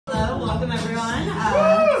Welcome, everyone.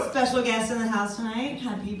 Special guest in the house tonight.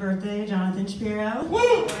 Happy birthday, Jonathan Shapiro.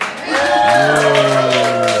 Woo!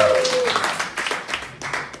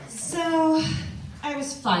 So, I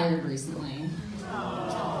was fired recently.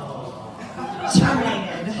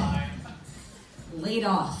 Terminated. Laid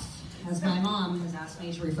off, as my mom has asked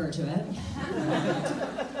me to refer to it.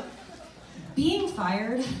 Being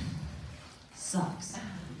fired sucks.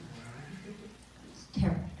 It's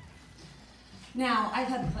terrible. Now, I've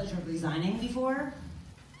had the pleasure of resigning before.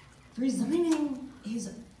 Resigning is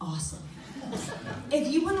awesome. If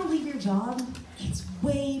you want to leave your job, it's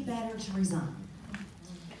way better to resign.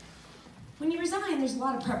 When you resign, there's a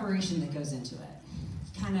lot of preparation that goes into it.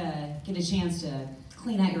 You kind of get a chance to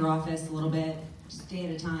clean out your office a little bit, just a day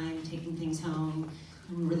at a time, taking things home.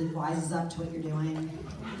 Everyone really wises up to what you're doing.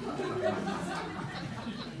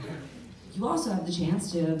 You also have the chance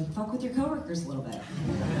to fuck with your coworkers a little bit.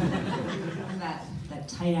 that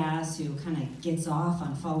tight ass who kind of gets off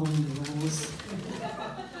on following the rules.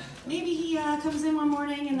 Maybe he comes in one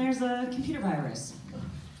morning and there's a computer virus.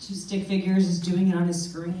 Two stick figures just doing it on his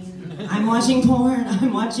screen. I'm watching porn,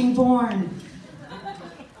 I'm watching porn.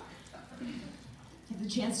 You have the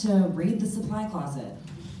chance to raid the supply closet.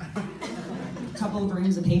 A couple of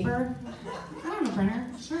reams of paper. I don't know, printer,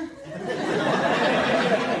 sure.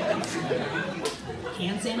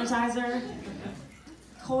 Hand sanitizer.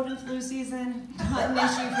 Cold and flu season, not an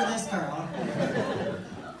issue for this girl.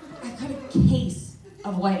 I've got a case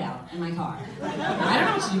of Whiteout in my car. I don't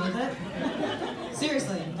know what to do with it.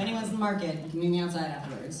 Seriously, if anyone's in the market, you can meet me outside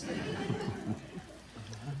afterwards.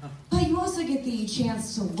 But you also get the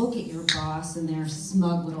chance to look at your boss in their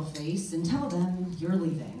smug little face and tell them you're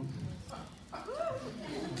leaving.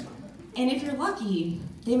 And if you're lucky,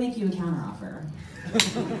 they make you a counteroffer.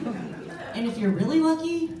 And if you're really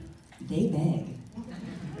lucky, they beg.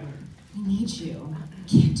 We need you.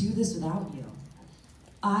 We can't do this without you.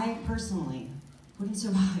 I personally wouldn't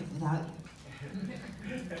survive without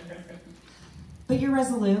you. But you're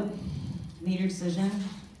resolute. You made your decision.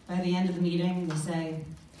 By the end of the meeting, they say,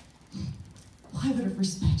 well, I would have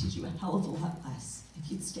respected you a hell of a lot less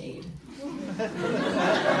if you'd stayed.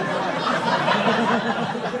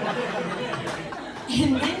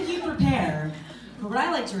 And then you prepare for what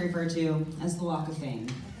I like to refer to as the Walk of Fame.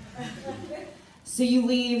 So you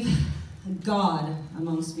leave a god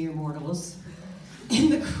amongst mere mortals,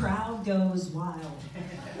 and the crowd goes wild.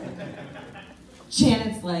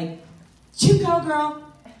 Janet's like, you go, girl.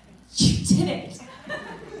 You did it.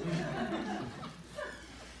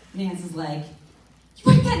 Nancy's like,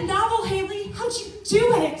 you write that novel, Haley? How'd you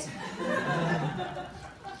do it?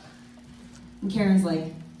 And Karen's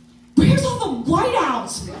like, where's all the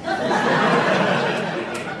whiteout?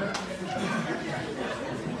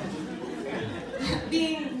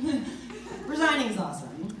 Resigning is awesome.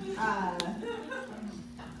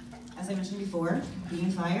 As I mentioned before,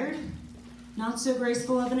 being fired, not so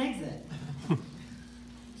graceful of an exit.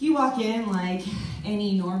 You walk in like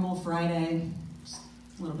any normal Friday, just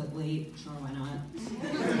a little bit late, sure, why not?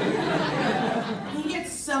 You get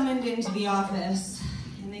summoned into the office,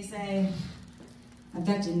 and they say, I've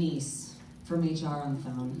got Denise from HR on the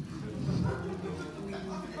phone.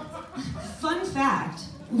 Fun fact,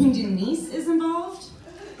 when Denise is involved,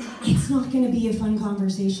 it's not going to be a fun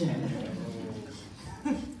conversation.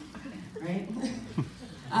 Right?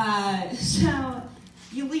 So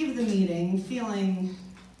you leave the meeting feeling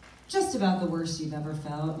just about the worst you've ever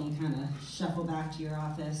felt, and you kind of shuffle back to your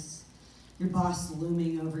office, your boss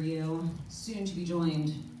looming over you, soon to be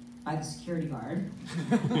joined by the security guard.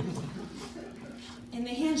 And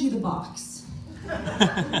they hand you the box.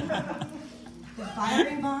 The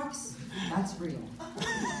firing box, that's real.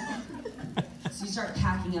 So you start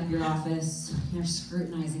packing up your office, you're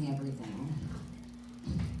scrutinizing everything.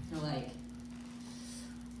 You're like,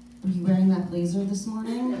 were you wearing that blazer this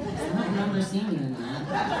morning? I don't remember seeing you in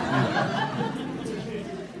that.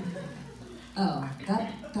 Oh,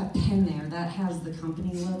 that pen there, that has the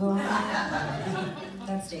company logo on it.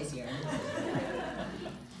 That stays here.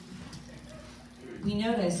 We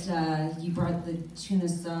noticed you brought the tuna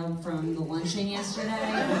sub from the luncheon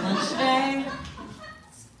yesterday, the lunch today.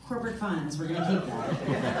 Corporate funds, we're gonna keep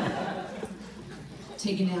that.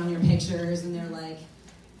 Taking down your pictures, and they're like,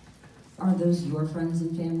 are those your friends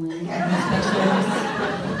and family in those pictures?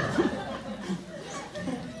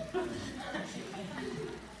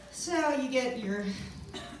 So you get your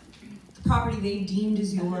property they deemed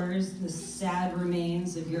as yours, the sad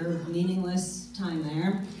remains of your meaningless time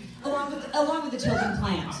there. Along with the token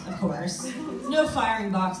plant, of course. No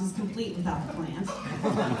firing box is complete without the plant.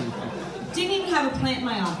 Didn't even have a plant in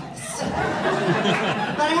my office.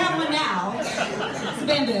 But I have one now. It's a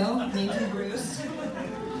bamboo, named for Bruce.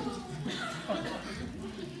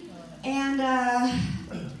 And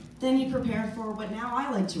then you prepare for what now I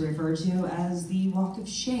like to refer to as the walk of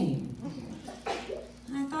shame.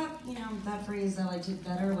 And I thought, that phrase, I liked it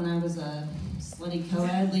better when I was a slutty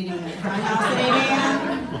co-ed leading the frat house at 8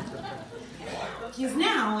 a.m. Because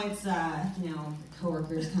now it's,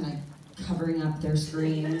 coworkers kind of covering up their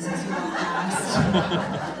screens as we walk past.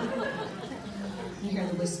 You hear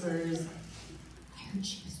the whispers, I heard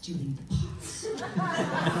she was doing the pots.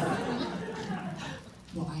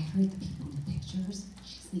 Well, I heard the people in the pictures,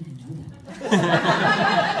 she doesn't even know them.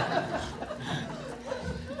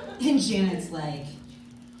 And Janet's like,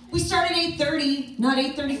 we start at 8:30, not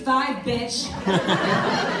 8:35, bitch.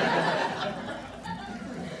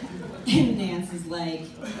 And Nancy's like,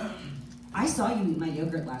 I saw you eat my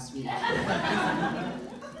yogurt last week.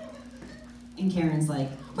 And Karen's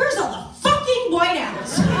like, where's all the fucking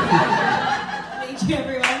whiteouts? Thank you,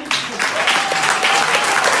 everyone.